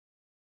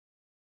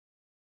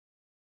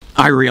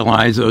I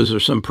realize those are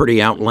some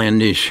pretty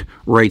outlandish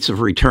rates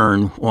of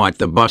return. What,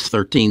 the Bus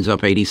 13's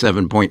up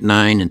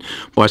 87.9 and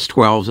Bus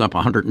 12's up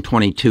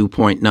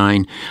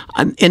 122.9.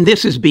 And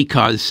this is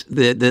because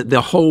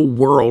the whole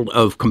world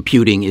of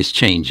computing is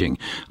changing.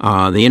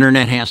 The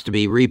internet has to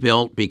be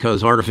rebuilt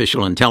because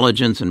artificial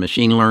intelligence and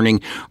machine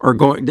learning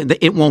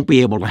it won't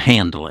be able to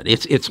handle it.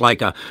 It's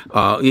like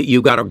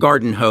you got a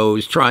garden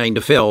hose trying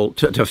to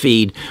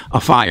feed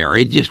a fire.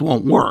 It just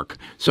won't work.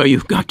 So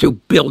you've got to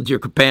build your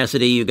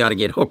capacity. You've got to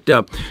get hooked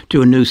up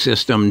to a new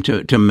system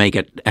to make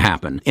it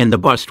happen. And the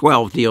Bus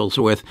 12 deals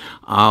with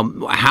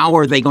how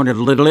are they going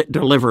to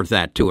deliver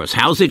that to us?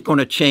 How's it going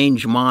to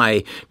change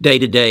my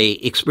day-to-day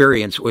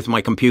experience with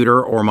my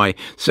computer or my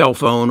cell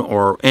phone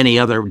or any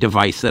other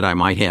device that I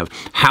might have?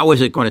 How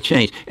is it going to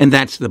change? And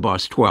that's the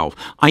Bus 12.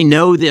 I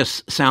know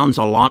this sounds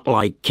a lot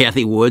like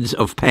Cathie Woods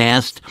of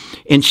past,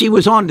 and she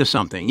was on to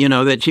something,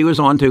 that she was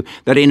on to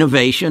that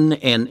innovation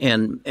and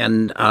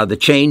the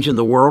change in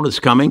the world is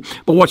coming.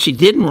 But what she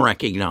didn't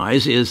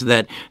recognize is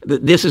that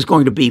this is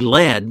going to be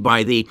led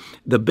by the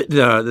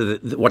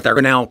what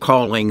they're now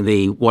calling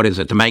the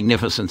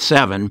Magnificent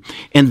Seven,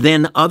 and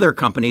then other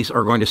companies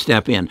are going to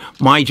step in.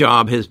 My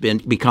job has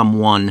become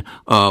one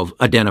of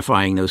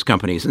identifying those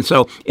companies. And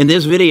so in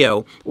this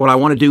video, what I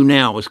want to do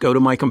now is go to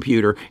my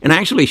computer and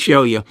actually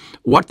show you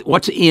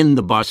what's in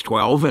the Bus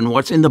 12 and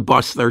what's in the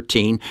Bus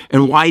 13,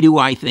 and why do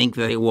I think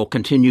that it will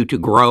continue to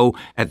grow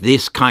at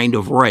this kind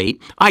of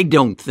rate. I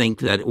don't think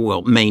that it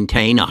will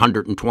maintain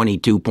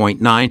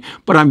 122.9,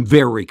 but I'm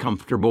very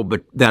comfortable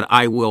that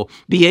I will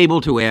be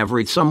able to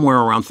average somewhere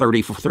around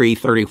 33,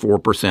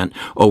 34%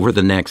 over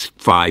the next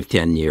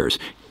 5-10 years.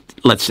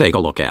 Let's take a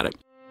look at it.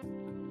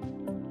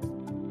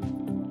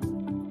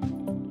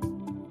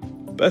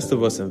 Best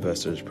of Us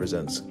Investors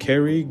presents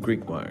Kerry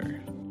Griegmeier.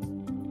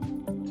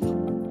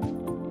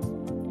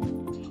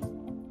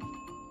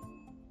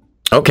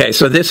 Okay,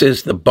 so this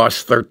is the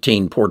Bus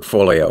 13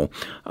 portfolio.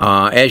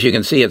 As you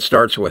can see, it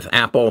starts with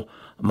Apple,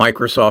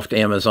 Microsoft,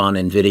 Amazon,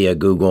 NVIDIA,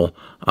 Google,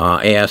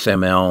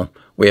 ASML.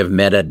 We have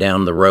Meta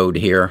down the road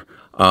here.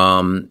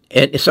 And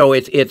so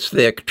it's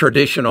the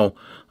traditional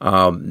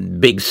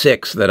big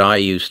six that I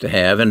used to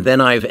have. And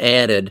then I've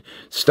added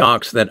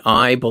stocks that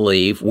I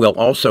believe will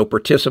also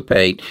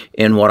participate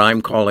in what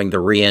I'm calling the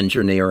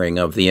re-engineering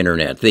of the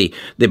internet, the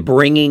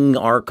bringing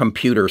our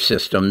computer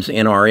systems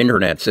and our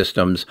internet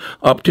systems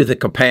up to the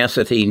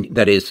capacity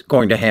that is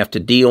going to have to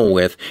deal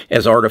with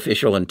as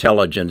artificial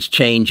intelligence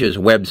changes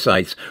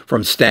websites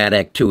from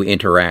static to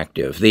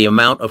interactive. The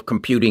amount of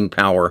computing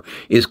power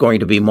is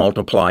going to be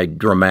multiplied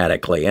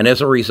dramatically. And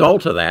as a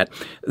result of that,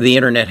 the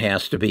internet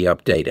has to be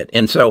updated.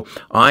 And so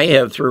I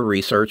have, through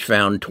research,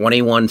 found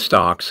 21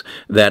 stocks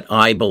that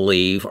I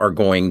believe are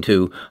going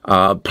to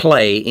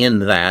play in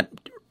that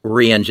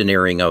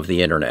re-engineering of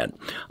the internet.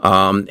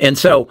 And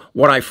so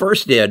what I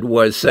first did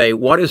was say,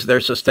 what is their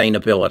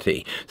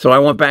sustainability? So I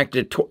went back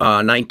to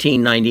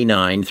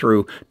 1999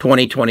 through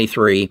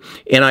 2023,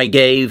 and I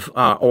gave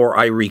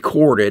I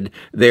recorded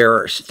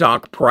their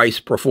stock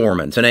price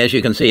performance. And as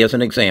you can see, as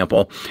an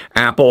example,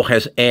 Apple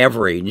has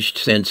averaged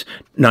since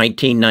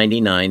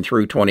 1999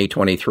 through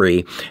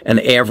 2023 an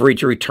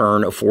average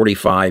return of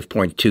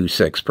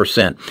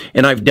 45.26%.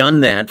 And I've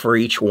done that for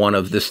each one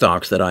of the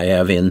stocks that I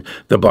have in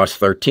the Bus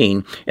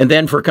 13. And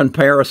then for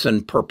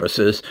comparison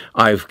purposes,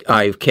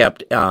 I've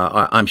kept,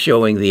 I'm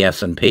showing the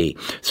S&P.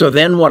 So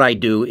then what I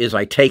do is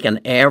I take an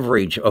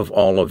average of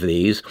all of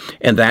these,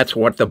 and that's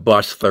what the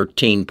Bus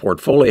 13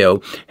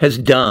 portfolio has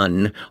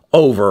done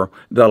over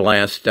the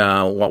last,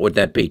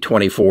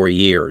 24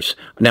 years.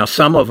 Now,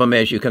 some of them,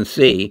 as you can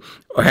see,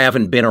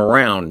 haven't been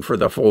around for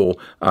the full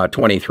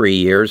 23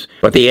 years,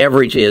 but the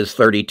average is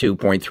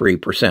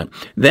 32.3%.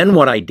 Then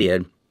what I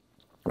did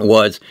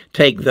was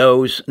take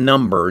those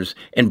numbers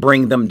and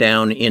bring them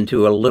down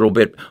into a little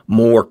bit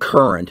more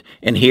current.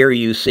 And here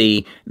you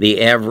see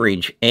the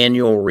average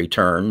annual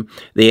return,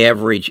 the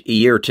average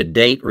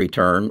year-to-date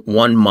return,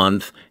 1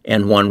 month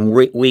and 1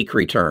 week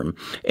return.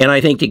 And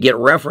I think to get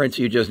reference,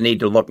 you just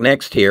need to look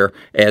next here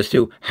as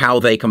to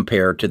how they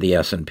compare to the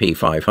S&P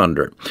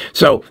 500.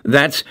 So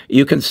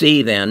you can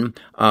see then,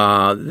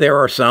 there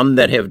are some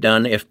that have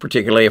done,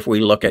 particularly if we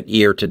look at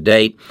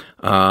year-to-date,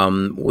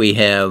 we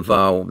have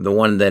the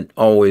one that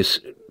always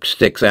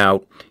sticks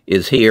out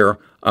is here.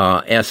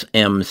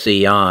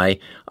 SMCI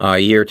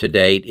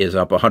year-to-date is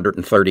up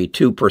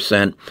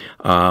 132%,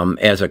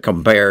 as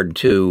compared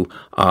to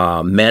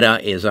Meta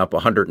is up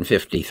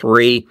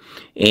 153%,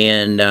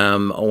 and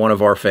one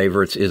of our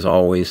favorites is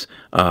always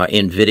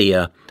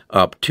NVIDIA,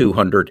 up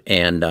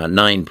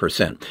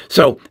 209%.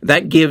 So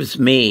that gives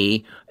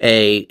me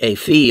a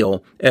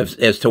feel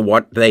as to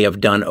what they have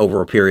done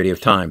over a period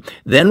of time.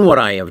 Then what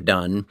I have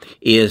done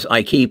is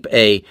I've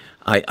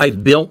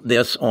built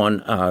this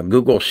on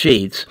Google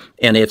Sheets,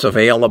 and it's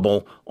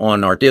available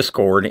on our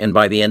Discord, and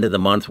by the end of the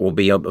month will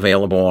be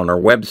available on our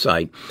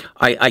website.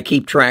 I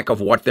keep track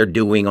of what they're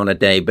doing on a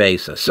day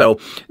basis. So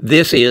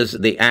this is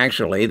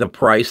actually the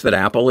price that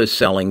Apple is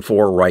selling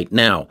for right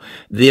now.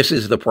 This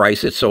is the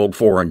price it sold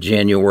for on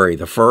January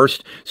the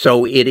 1st.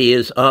 So it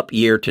is up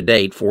year to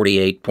date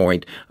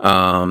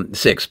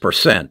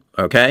 48.6%.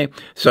 Okay,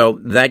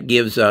 so that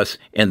gives us,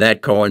 and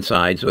that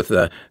coincides with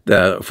the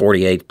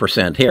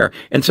 48% here.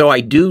 And so I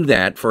do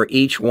that for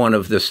each one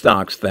of the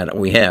stocks that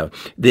we have.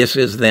 This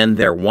is then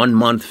their 1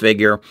 month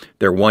figure,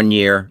 their 1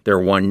 year, their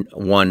one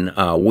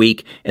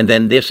week, and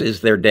then this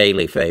is their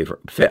daily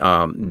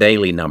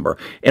daily number.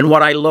 And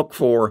what I look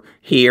for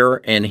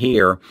here and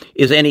here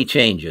is any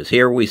changes.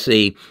 Here we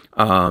see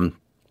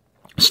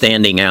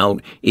standing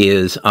out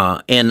is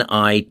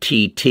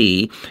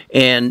NITT,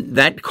 and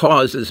that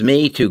causes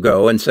me to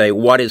go and say,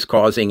 what is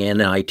causing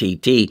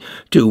NITT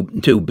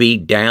to be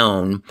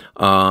down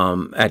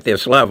at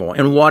this level?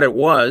 And what it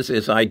was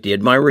is I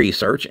did my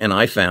research, and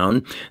I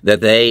found that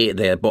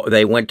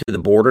they went to the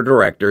board of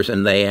directors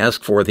and they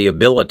asked for the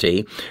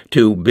ability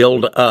to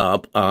build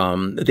up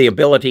the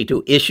ability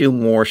to issue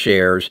more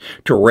shares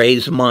to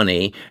raise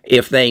money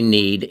if they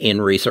need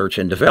in research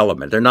and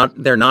development. They're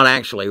not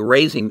actually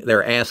raising,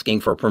 they're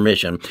asking for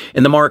permission,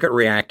 and the market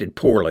reacted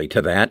poorly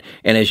to that.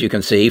 And as you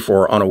can see,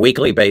 on a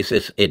weekly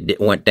basis, it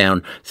went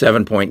down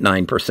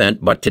 7.9%,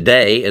 but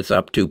today it's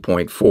up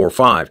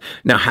 2.45.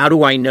 Now, how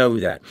do I know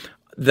that?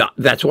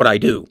 That's what I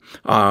do.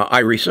 I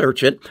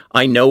research it.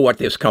 I know what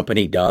this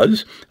company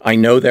does. I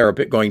know they're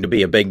going to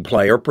be a big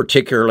player,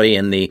 particularly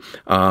in the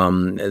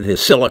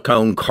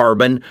silicone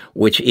carbon,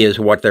 which is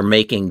what they're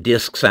making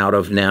discs out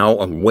of now,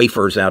 or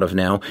wafers out of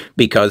now,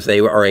 because they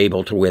are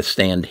able to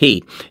withstand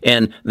heat.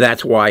 And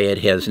that's why it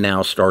has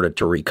now started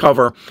to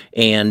recover,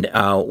 and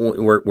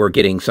we're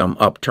getting some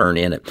upturn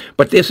in it.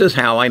 But this is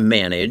how I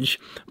manage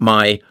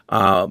my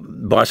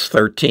BUS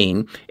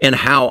 13, and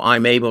how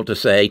I'm able to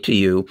say to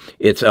you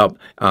it's up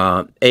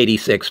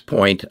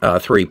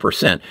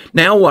 86.3%.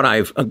 Now what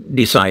I've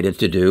decided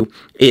to do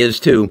is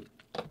to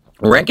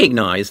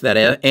recognize that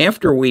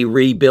after we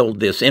rebuild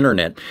this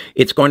internet,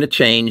 it's going to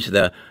change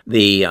the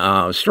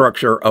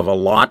structure of a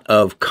lot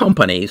of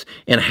companies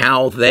and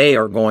how they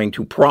are going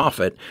to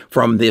profit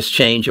from this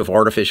change of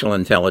artificial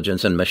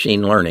intelligence and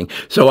machine learning.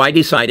 So I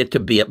decided to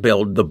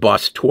build the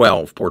BUS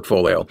 12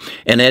 portfolio.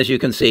 And as you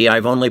can see,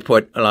 I've only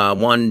put 5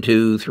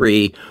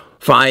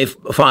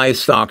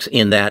 stocks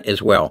in that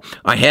as well.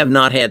 I have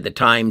not had the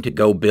time to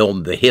go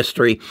build the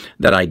history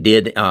that I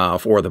did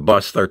for the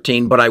BUS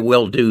 13, but I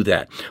will do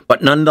that.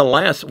 But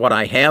nonetheless, what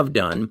I have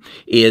done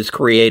is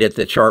created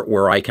the chart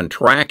where I can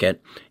track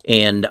it,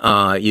 and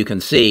you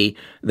can see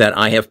that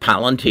I have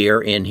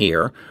Palantir in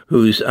here,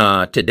 whose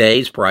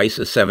today's price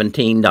is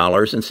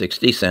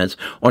 $17.60.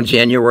 On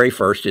January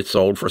 1st, it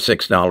sold for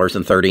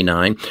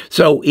 $6.39.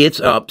 So it's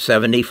up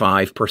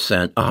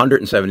 75%,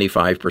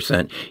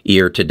 175%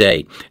 year to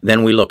date.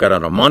 Then we look at it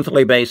on a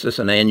monthly basis,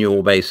 an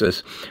annual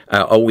basis,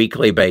 a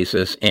weekly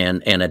basis,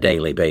 and a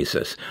daily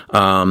basis.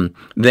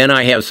 Then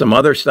I have some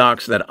other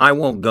stocks that I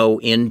won't go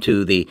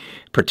into the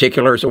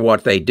particulars of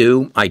what they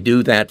do. I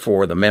do that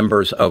for the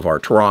members of our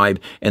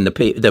tribe and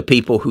the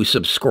people who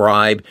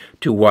subscribe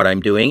to what I'm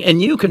doing. And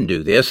you can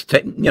do this.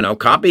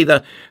 Copy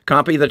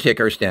the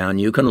tickers down.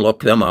 You can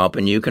look them up,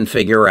 and you can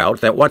figure out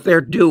that what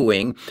they're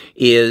doing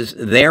is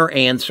they're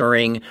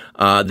answering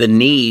the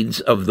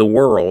needs of the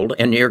world.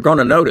 And you're going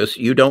to notice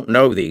you don't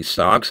know these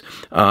stocks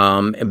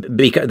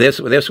because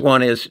this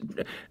one is,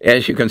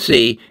 as you can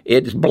see,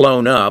 it's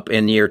blown up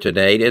in year to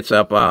date. It's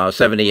up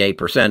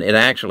 78%. It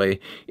actually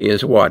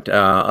is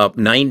up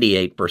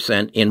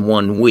 98% in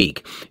 1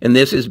 week. And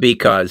this is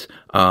because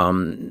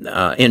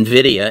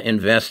NVIDIA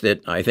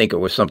invested, I think it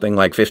was something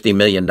like $50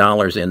 million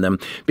in them,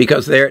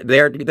 because they're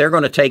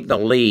going to take the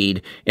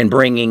lead in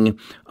bringing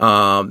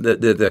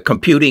the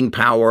computing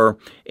power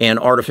and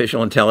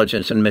artificial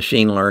intelligence and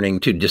machine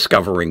learning to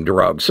discovering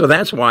drugs. So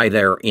that's why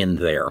they're in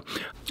there.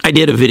 I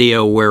did a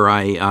video where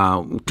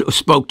I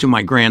spoke to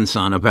my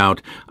grandson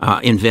about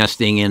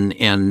investing in,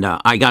 and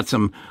I got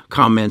some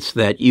comments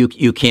that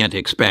you can't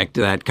expect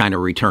that kind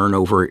of return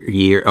over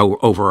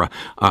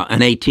an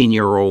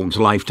 18-year-old's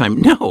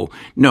lifetime.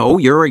 No,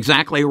 you're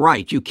exactly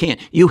right. You can't.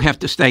 You have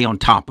to stay on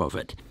top of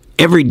it.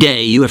 Every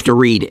day you have to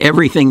read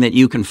everything that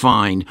you can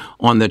find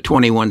on the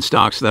 21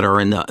 stocks that are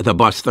in the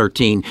BUS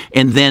 13,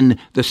 and then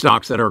the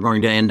stocks that are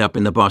going to end up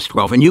in the BUS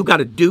 12. And you've got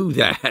to do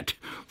that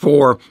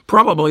for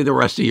probably the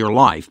rest of your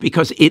life,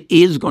 because it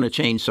is going to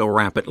change so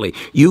rapidly.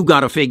 You've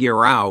got to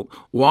figure out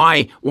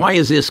why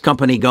is this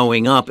company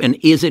going up, and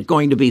is it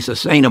going to be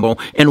sustainable,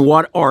 and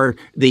what are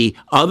the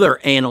other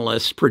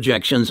analysts'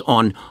 projections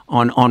on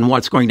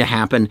what's going to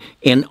happen,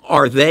 and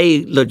are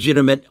they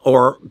legitimate,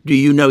 or do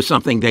you know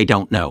something they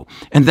don't know?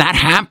 And that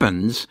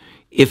happens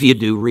if you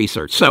do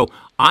research. So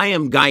I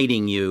am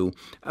guiding you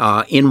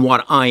in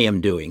what I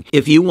am doing.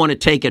 If you want to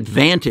take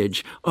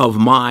advantage of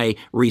my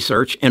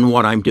research and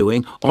what I'm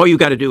doing, all you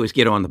got to do is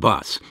get on the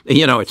bus.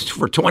 It's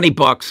for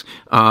 $20,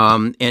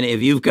 and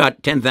if you've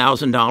got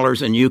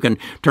 $10,000 and you can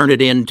turn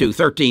it into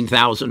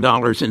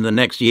 $13,000 in the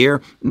next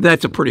year,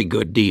 that's a pretty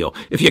good deal.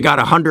 If you got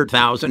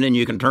 $100,000 and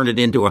you can turn it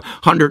into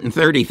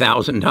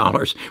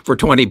 $130,000 for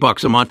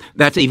 $20 a month,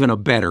 that's even a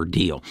better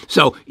deal.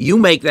 So you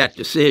make that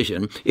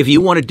decision. If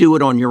you want to do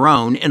it on your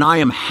own, and I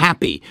am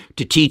happy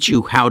to teach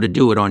you how to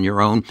do it on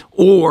your own,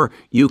 or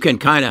you can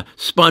kind of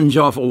sponge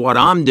off of what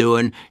I'm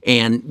doing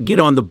and get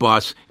on the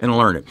bus and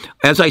learn it.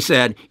 As I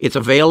said, it's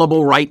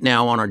available right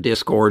now on our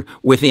Discord.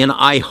 Within,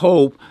 I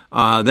hope,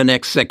 the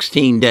next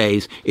 16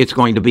 days, it's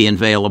going to be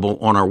available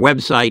on our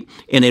website,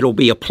 and it'll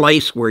be a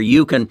place where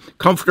you can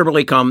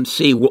comfortably come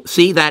see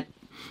that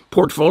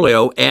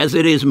portfolio as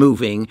it is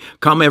moving,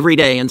 come every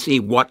day and see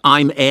what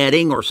I'm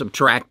adding or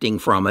subtracting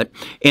from it,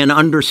 and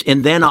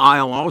then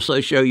I'll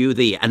also show you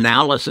the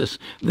analysis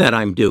that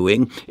I'm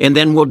doing, and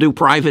then we'll do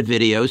private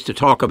videos to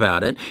talk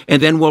about it,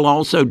 and then we'll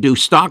also do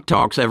stock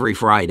talks every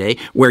Friday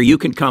where you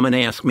can come and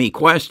ask me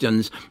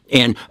questions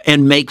and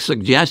make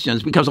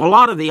suggestions, because a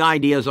lot of the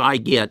ideas I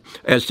get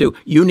as to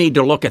you need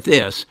to look at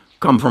this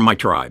come from my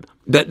tribe.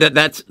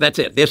 That's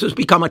it. This has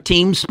become a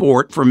team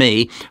sport for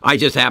me. I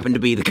just happen to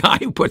be the guy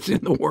who puts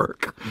in the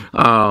work,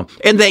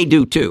 and they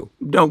do too.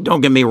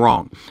 Don't get me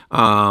wrong.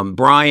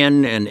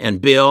 Brian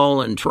and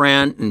Bill and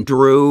Trent and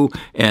Drew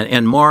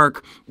and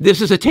Mark.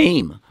 This is a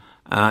team.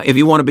 If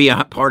you want to be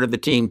a part of the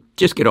team,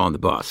 just get on the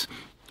bus.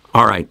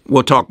 All right,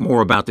 we'll talk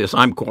more about this,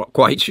 I'm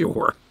quite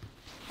sure.